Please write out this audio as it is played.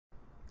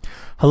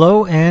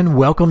Hello and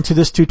welcome to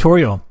this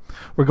tutorial.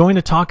 We're going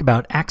to talk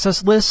about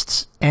access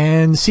lists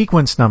and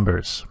sequence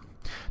numbers.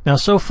 Now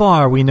so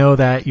far we know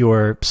that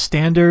your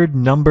standard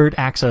numbered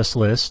access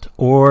list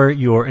or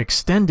your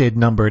extended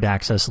numbered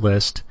access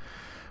list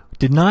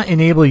did not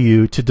enable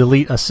you to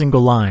delete a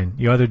single line.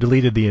 You either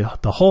deleted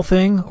the whole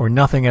thing or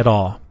nothing at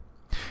all.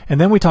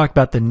 And then we talked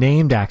about the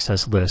named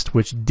access list,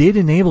 which did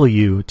enable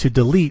you to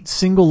delete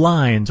single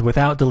lines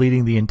without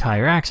deleting the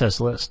entire access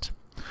list.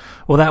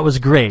 Well, that was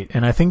great,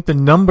 and I think the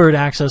numbered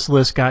access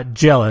list got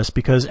jealous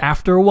because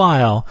after a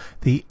while,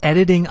 the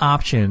editing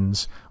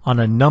options on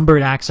a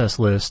numbered access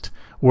list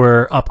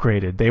were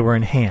upgraded. They were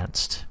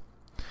enhanced.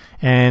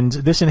 And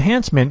this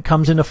enhancement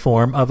comes in the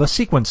form of a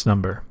sequence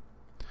number.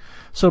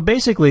 So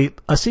basically,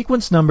 a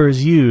sequence number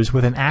is used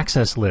with an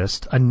access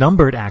list, a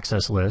numbered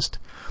access list,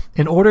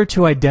 in order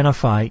to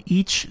identify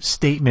each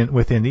statement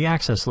within the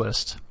access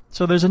list.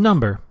 So there's a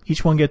number.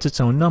 Each one gets its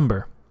own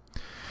number.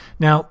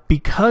 Now,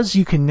 because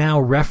you can now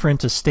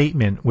reference a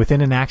statement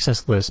within an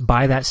access list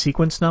by that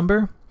sequence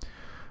number,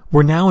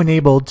 we're now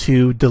enabled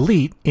to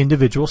delete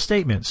individual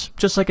statements,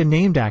 just like a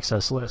named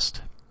access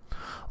list.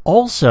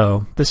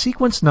 Also, the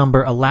sequence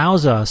number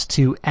allows us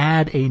to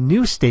add a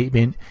new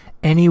statement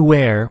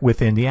anywhere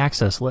within the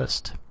access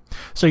list.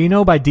 So you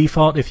know by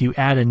default if you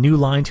add a new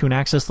line to an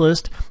access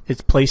list,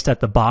 it's placed at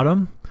the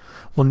bottom.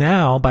 Well,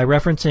 now, by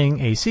referencing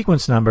a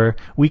sequence number,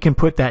 we can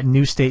put that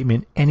new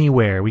statement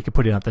anywhere. We could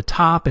put it at the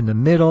top, in the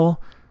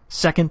middle,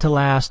 second to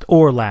last,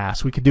 or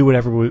last. We could do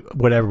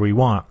whatever we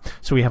want.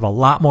 So we have a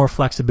lot more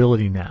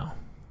flexibility now.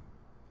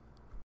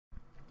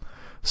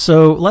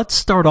 So let's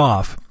start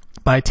off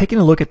by taking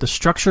a look at the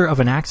structure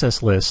of an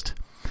access list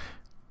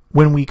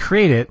when we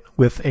create it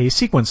with a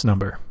sequence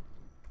number.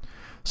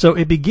 So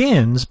it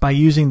begins by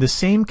using the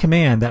same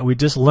command that we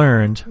just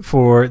learned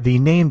for the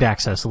named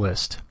access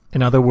list.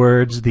 In other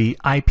words, the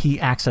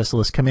IP access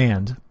list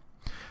command.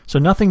 So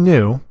nothing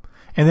new.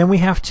 And then we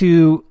have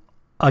to,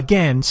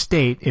 again,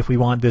 state if we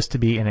want this to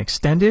be an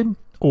extended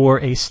or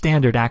a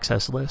standard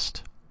access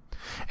list.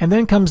 And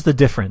then comes the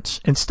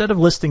difference. Instead of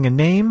listing a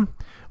name,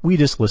 we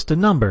just list a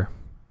number.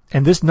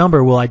 And this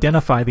number will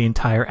identify the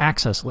entire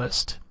access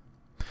list.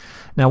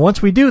 Now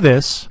once we do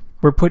this,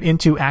 we're put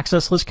into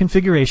access list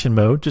configuration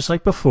mode, just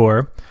like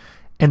before.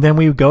 And then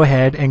we go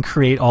ahead and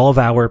create all of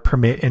our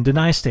permit and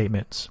deny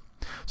statements.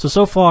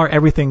 So far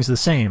everything's the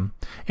same.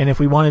 And if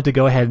we wanted to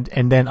go ahead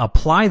and then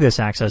apply this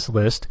access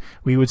list,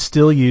 we would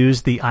still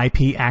use the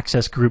IP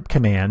access group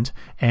command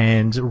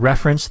and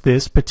reference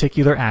this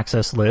particular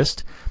access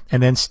list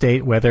and then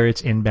state whether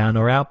it's inbound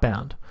or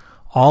outbound.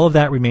 All of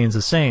that remains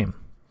the same.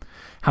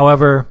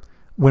 However,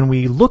 when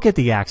we look at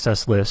the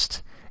access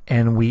list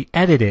and we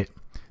edit it,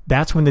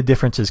 that's when the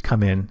differences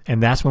come in,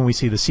 and that's when we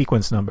see the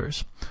sequence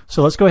numbers.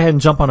 So let's go ahead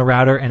and jump on a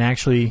router and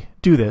actually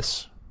do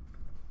this.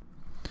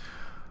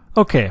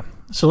 Okay.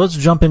 So let's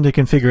jump into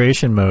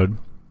configuration mode,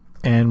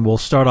 and we'll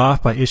start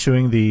off by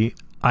issuing the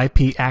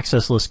IP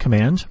access list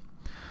command.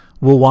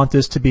 We'll want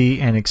this to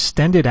be an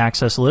extended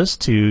access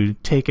list to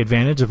take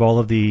advantage of all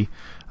of the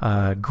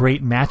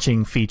great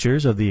matching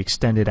features of the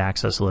extended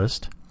access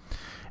list.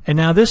 And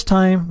now this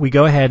time we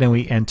go ahead and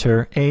we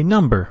enter a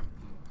number.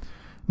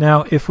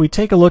 Now if we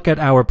take a look at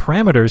our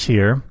parameters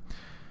here,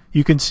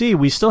 you can see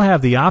we still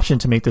have the option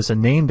to make this a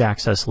named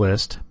access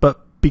list,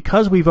 but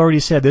because we've already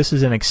said this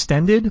is an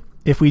extended,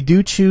 if we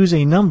do choose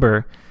a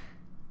number,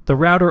 the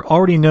router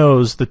already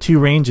knows the two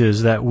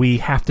ranges that we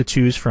have to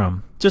choose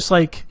from, just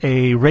like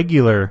a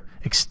regular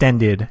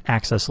extended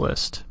access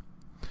list.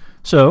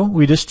 So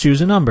we just choose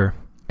a number,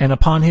 and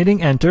upon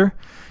hitting enter,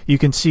 you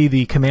can see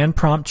the command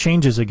prompt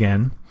changes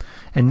again,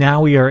 and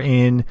now we are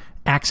in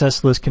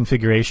access list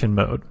configuration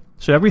mode.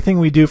 So everything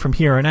we do from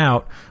here on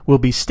out will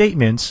be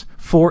statements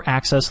for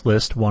access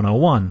list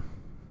 101.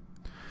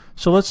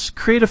 So let's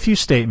create a few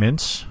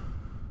statements.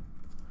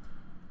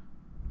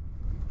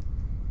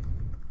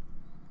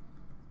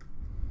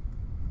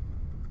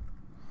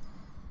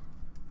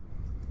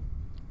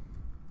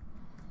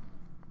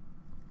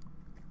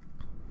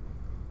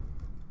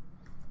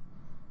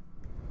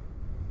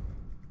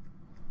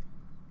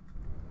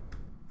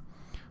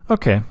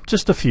 Okay,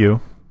 just a few.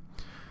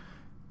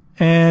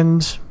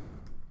 And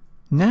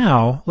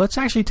now let's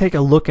actually take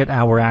a look at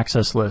our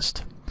access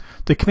list.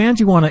 The command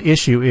you want to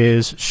issue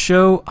is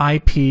show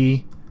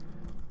IP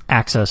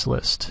access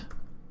list.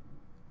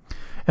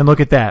 And look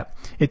at that.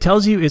 It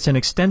tells you it's an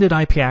extended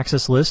IP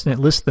access list and it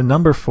lists the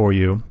number for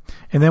you.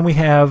 And then we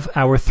have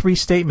our three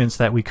statements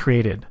that we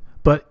created.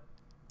 But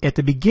at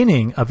the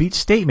beginning of each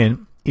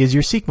statement is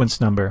your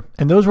sequence number.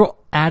 And those were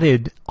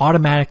added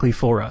automatically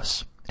for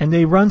us. And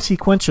they run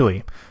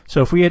sequentially.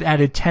 So if we had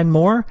added 10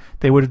 more,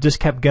 they would have just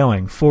kept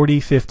going.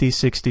 40, 50,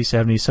 60,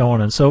 70, so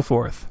on and so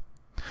forth.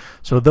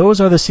 So those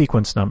are the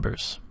sequence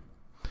numbers.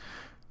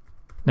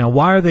 Now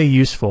why are they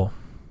useful?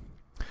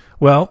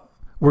 Well,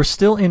 we're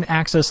still in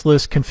access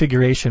list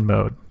configuration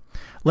mode.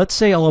 Let's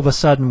say all of a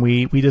sudden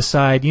we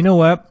decide, you know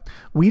what,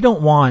 we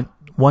don't want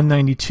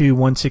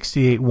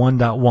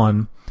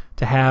 192.168.1.1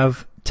 to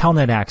have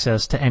telnet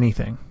access to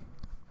anything.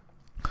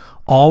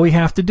 All we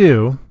have to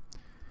do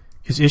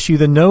is issue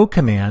the no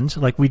command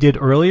like we did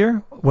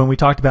earlier when we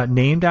talked about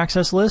named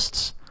access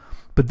lists,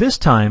 but this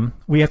time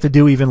we have to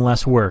do even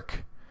less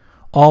work.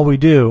 All we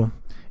do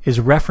is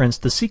reference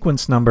the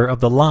sequence number of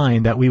the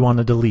line that we want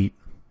to delete.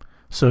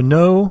 So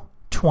no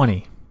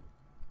 20,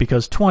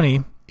 because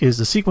 20 is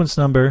the sequence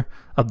number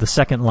of the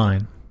second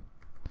line.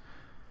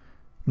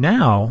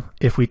 Now,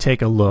 if we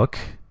take a look,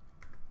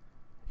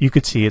 you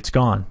could see it's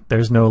gone.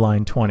 There's no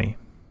line 20.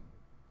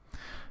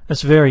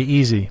 That's very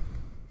easy.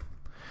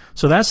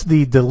 So that's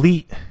the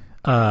delete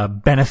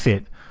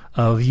benefit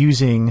of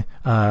using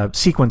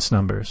sequence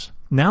numbers.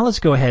 Now let's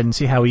go ahead and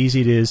see how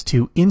easy it is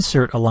to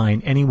insert a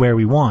line anywhere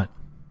we want.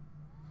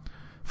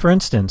 For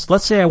instance,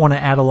 let's say I want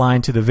to add a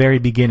line to the very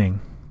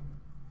beginning.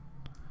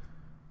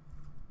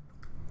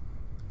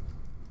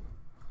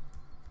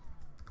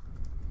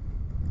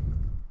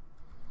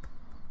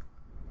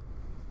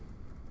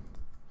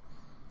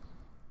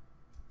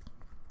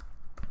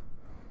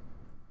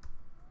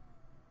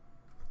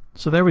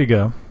 So there we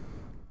go.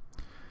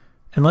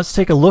 And let's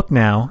take a look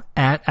now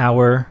at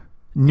our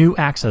new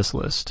access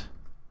list.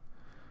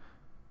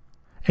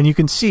 And you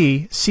can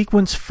see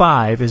sequence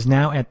 5 is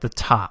now at the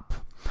top.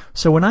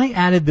 So when I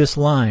added this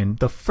line,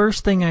 the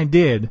first thing I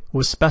did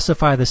was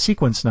specify the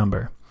sequence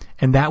number,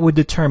 and that would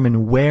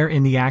determine where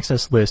in the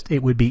access list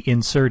it would be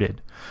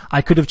inserted.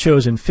 I could have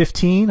chosen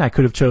 15, I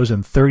could have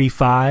chosen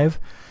 35,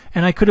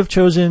 and I could have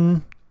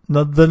chosen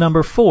the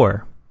number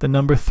 4, the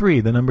number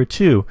 3, the number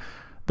 2,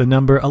 the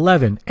number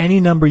 11, any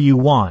number you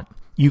want.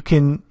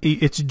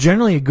 It's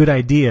generally a good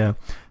idea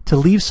to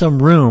leave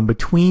some room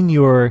between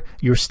your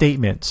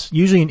statements,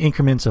 usually in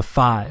increments of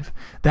 5.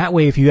 That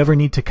way, if you ever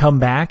need to come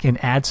back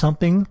and add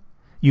something,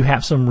 you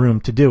have some room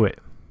to do it.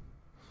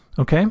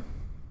 Okay?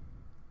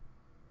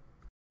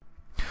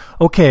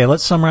 Okay,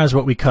 let's summarize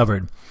what we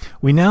covered.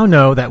 We now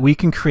know that we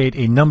can create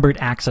a numbered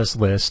access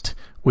list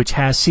which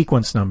has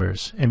sequence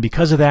numbers, and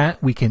because of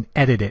that, we can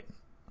edit it,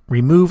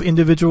 remove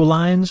individual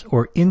lines,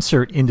 or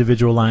insert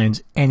individual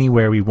lines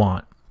anywhere we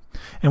want.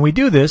 And we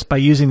do this by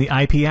using the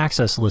IP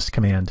access list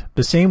command,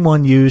 the same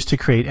one used to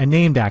create a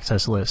named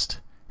access list.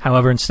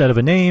 However, instead of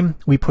a name,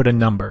 we put a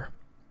number.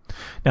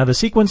 Now the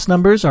sequence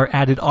numbers are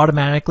added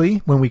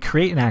automatically when we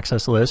create an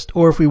access list,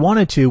 or if we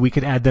wanted to, we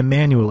could add them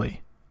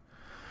manually.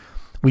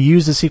 We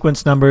use the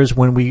sequence numbers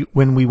when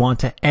we want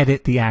to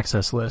edit the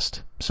access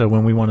list. So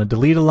when we want to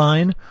delete a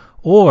line,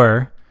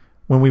 or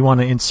when we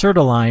want to insert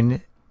a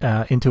line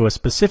into a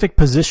specific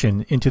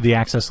position into the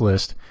access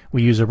list,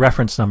 we use a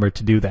reference number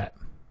to do that.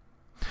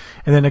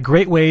 And then a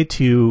great way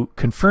to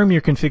confirm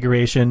your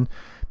configuration,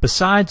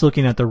 besides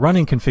looking at the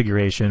running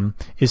configuration,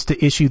 is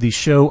to issue the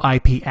show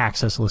IP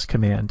access list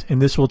command.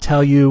 And this will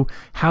tell you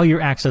how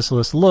your access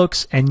list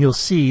looks, and you'll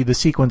see the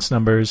sequence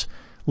numbers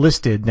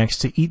listed next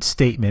to each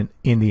statement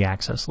in the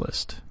access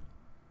list.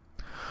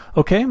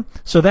 Okay,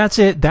 so that's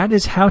it. That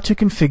is how to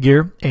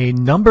configure a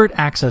numbered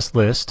access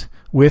list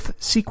with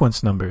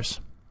sequence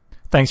numbers.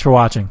 Thanks for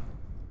watching.